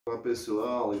Olá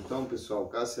pessoal, então pessoal,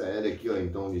 Cássia Eller aqui ó, em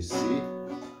tom de si.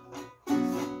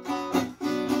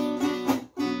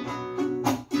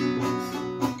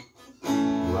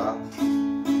 Vamos lá.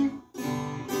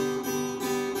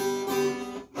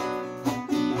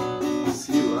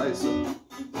 Si lá isso.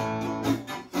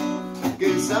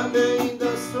 Quem sabe ainda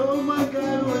sou uma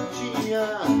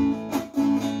garotinha.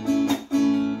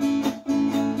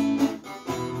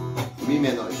 Mi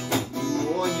menor,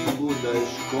 no ônibus da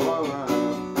escola,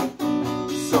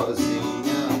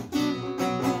 sozinha,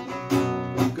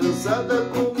 cansada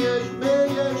com minhas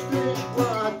meias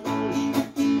 3/4,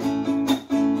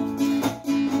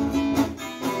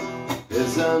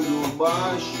 rezando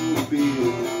baixo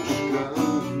pelos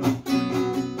cantos,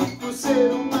 por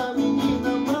ser uma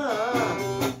menina má.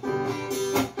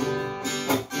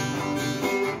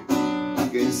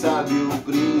 Quem sabe o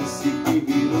príncipe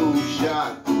virou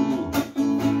chato,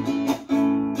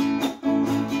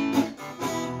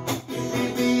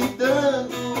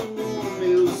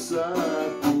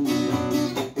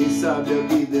 quem sabe a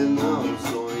vida é não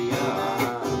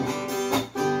sonhar.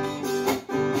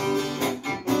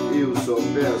 Eu só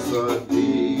peço a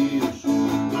Deus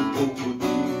um pouco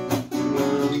de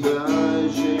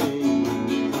blandagem,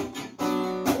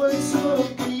 pois sou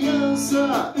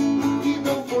criança e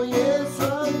não conheço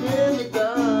a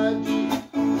verdade.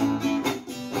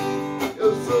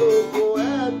 Eu sou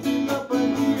poeta e não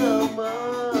aprendi a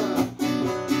amar.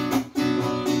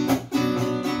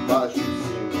 Baixo,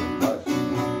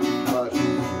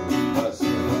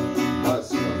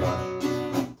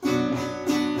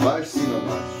 cima,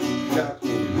 baixo, já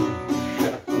comigo,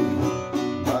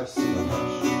 baixo, cima,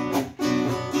 baixo.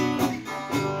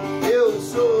 Eu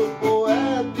sou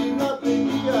poeta e não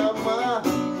aprendi a amar.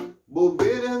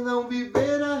 Bobeira é não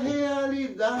viver a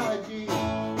realidade.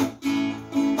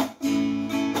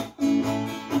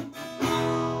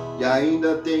 E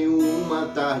ainda tenho uma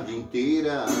tarde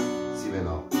inteira, si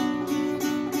menor.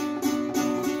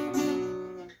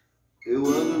 Eu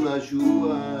ando nas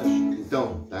ruas,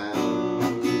 então tá.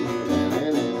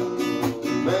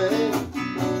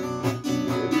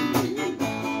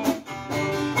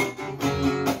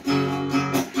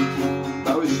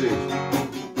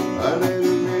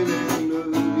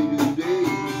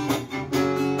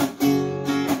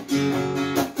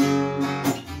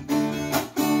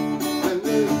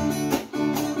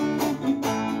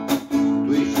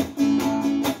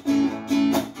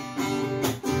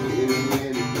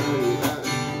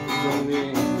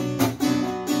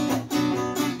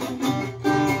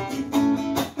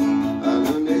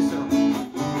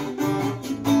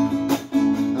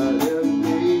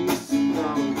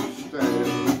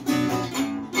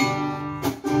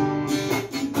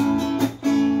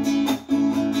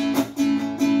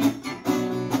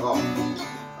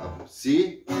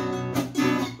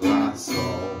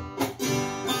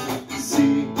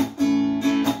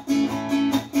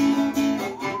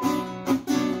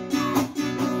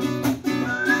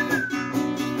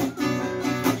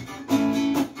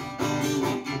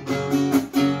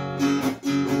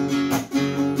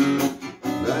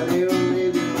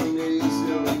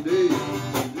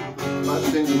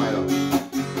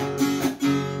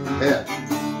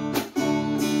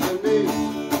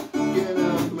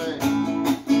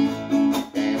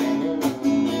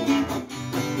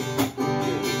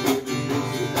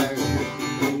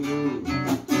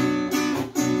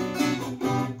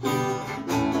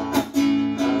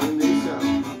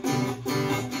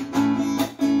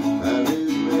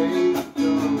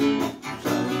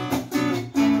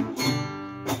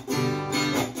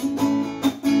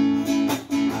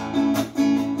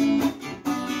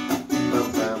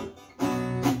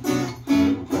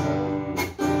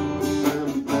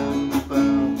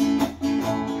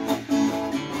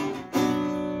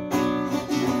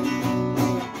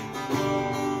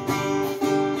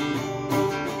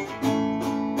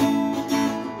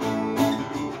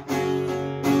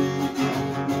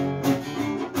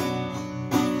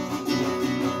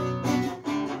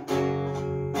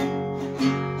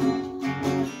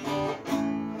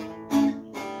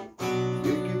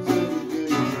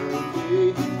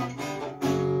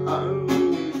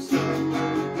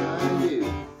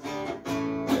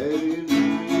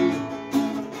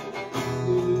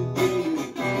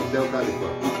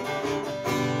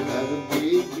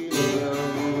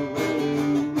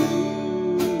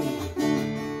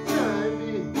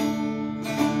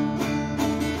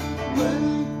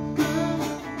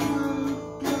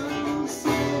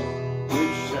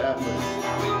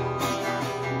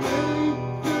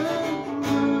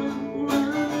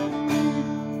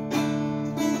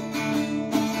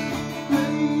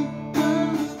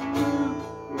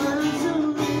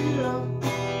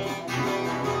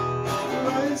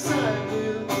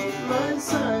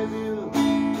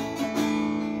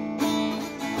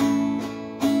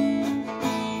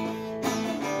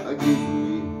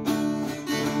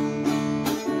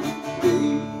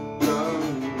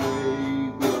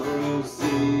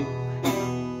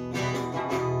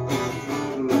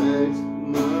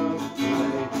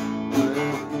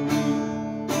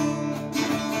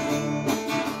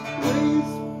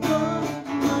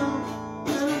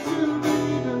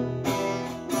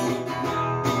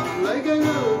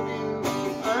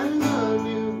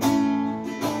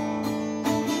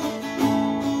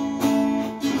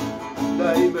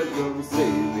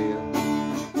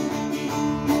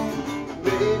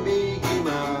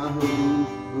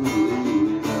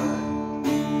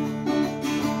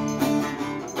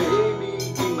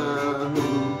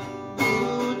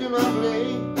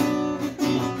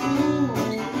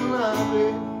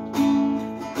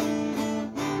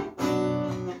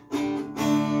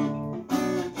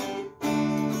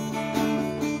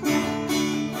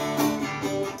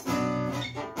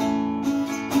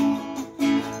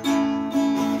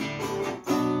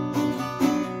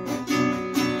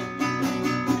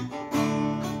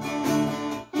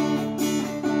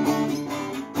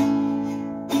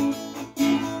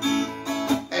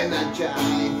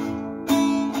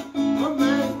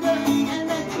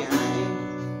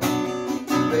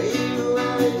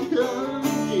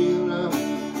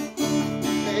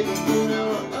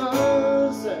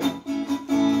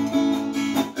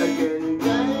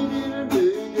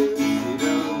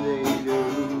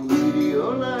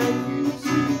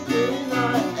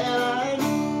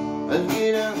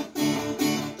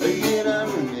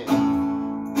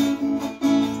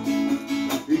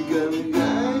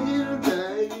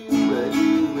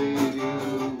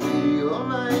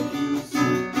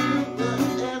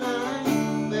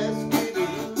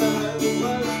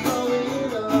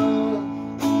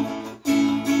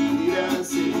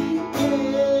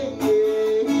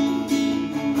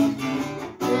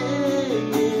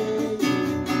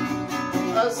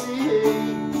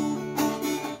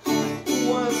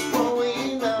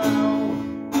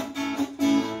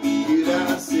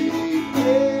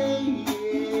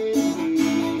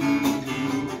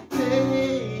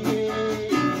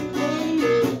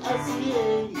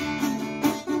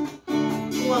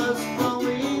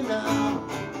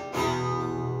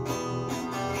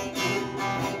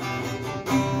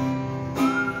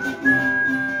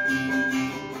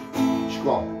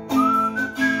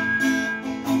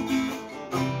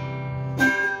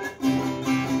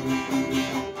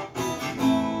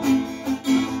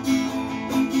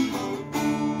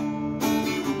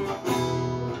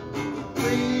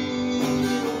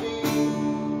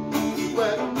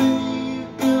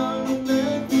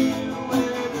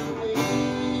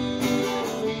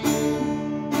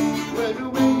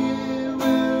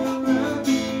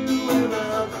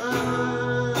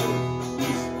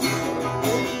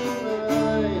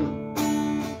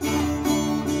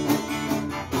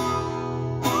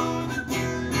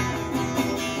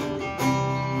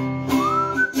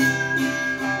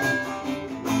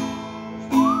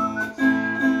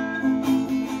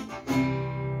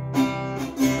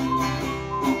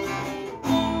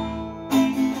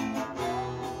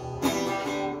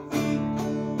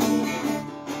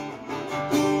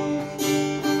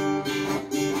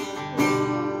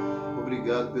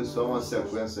 Pessoal, uma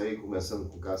sequência aí, começando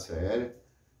com Cássia Eller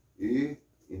e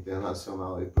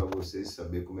internacional aí para vocês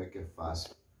saber como é que é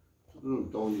fácil. Tudo no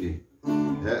tom de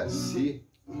Ré, Si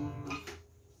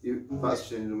e Fá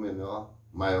sustenido menor,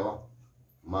 maior,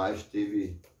 mas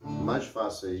teve mais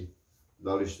fácil aí,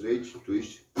 Dó straight,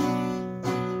 twist.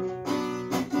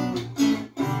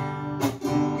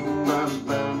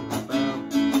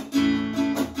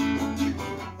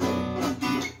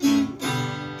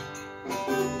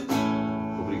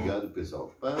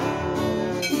 Pessoal.